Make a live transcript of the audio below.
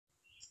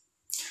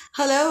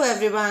Hello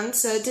everyone,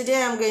 so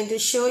today I'm going to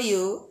show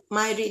you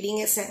my reading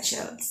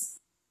essentials.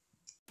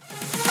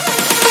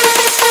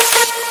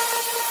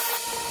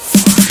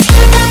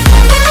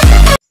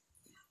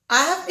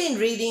 I have been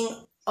reading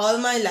all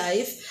my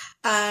life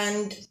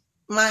and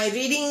my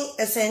reading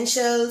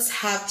essentials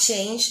have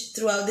changed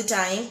throughout the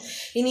time.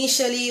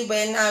 Initially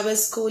when I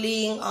was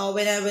schooling or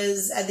when I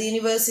was at the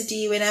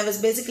university, when I was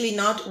basically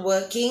not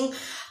working,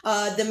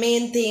 the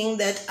main thing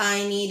that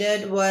I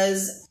needed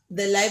was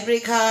the library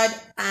card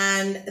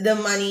and the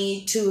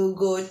money to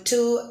go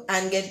to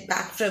and get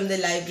back from the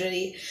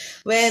library.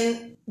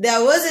 When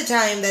there was a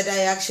time that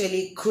I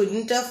actually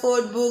couldn't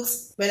afford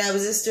books when I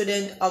was a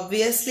student,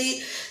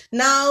 obviously.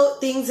 Now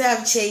things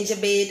have changed a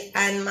bit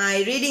and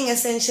my reading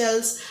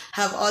essentials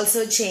have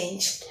also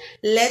changed.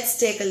 Let's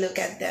take a look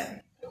at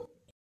them.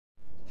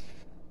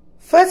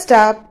 First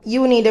up,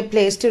 you need a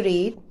place to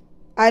read.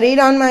 I read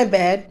on my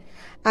bed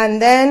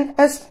and then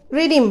a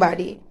reading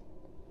buddy.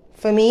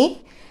 For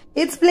me,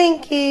 it's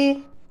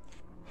Blinky.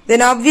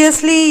 Then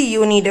obviously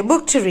you need a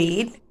book to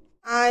read.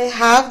 I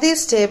have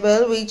this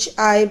table which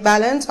I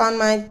balance on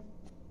my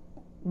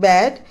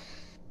bed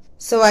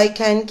so I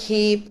can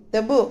keep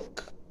the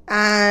book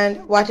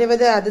and whatever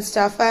the other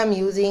stuff I'm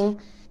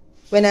using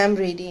when I'm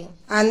reading.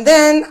 And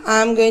then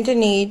I'm going to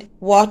need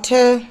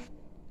water,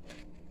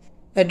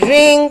 a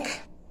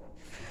drink,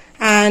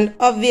 and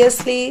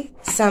obviously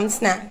some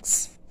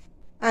snacks.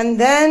 And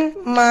then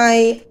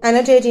my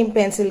annotating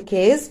pencil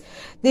case.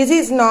 This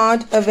is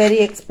not a very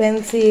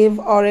expensive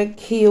or a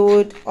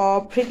cute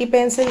or pretty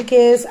pencil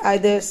case. I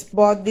just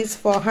bought this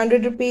for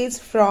 100 rupees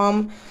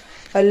from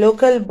a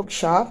local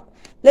bookshop.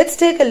 Let's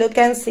take a look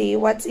and see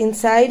what's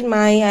inside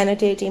my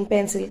annotating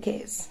pencil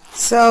case.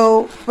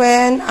 So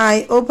when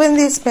I open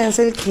this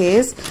pencil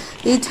case,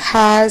 it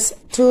has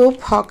two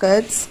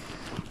pockets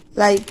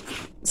like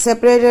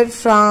separated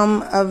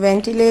from a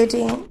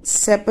ventilating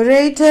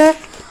separator.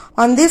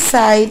 On this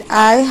side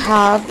I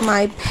have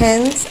my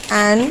pens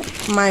and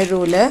my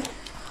ruler.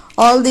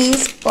 All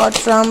these bought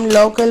from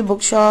local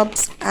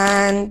bookshops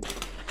and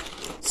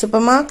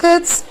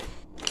supermarkets.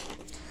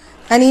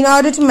 And in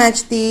order to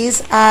match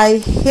these, I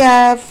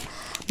have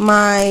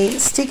my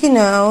sticky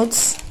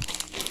notes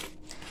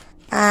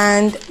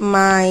and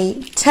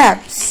my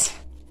tabs.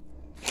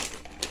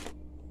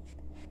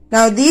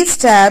 Now these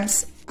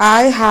tabs,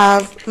 I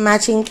have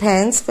matching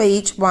pens for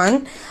each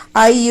one.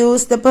 I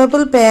use the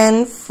purple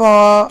pen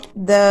for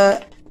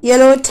the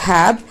yellow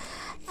tab,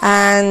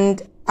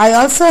 and I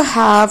also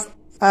have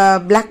a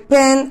black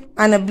pen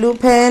and a blue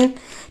pen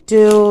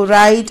to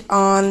write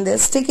on the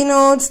sticky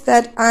notes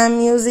that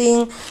I'm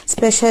using,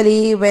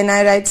 especially when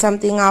I write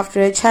something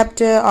after a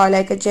chapter or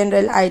like a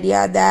general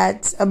idea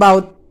that's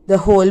about the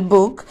whole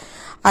book.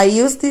 I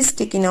use these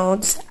sticky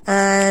notes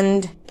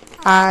and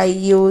I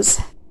use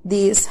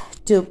these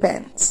two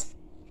pens.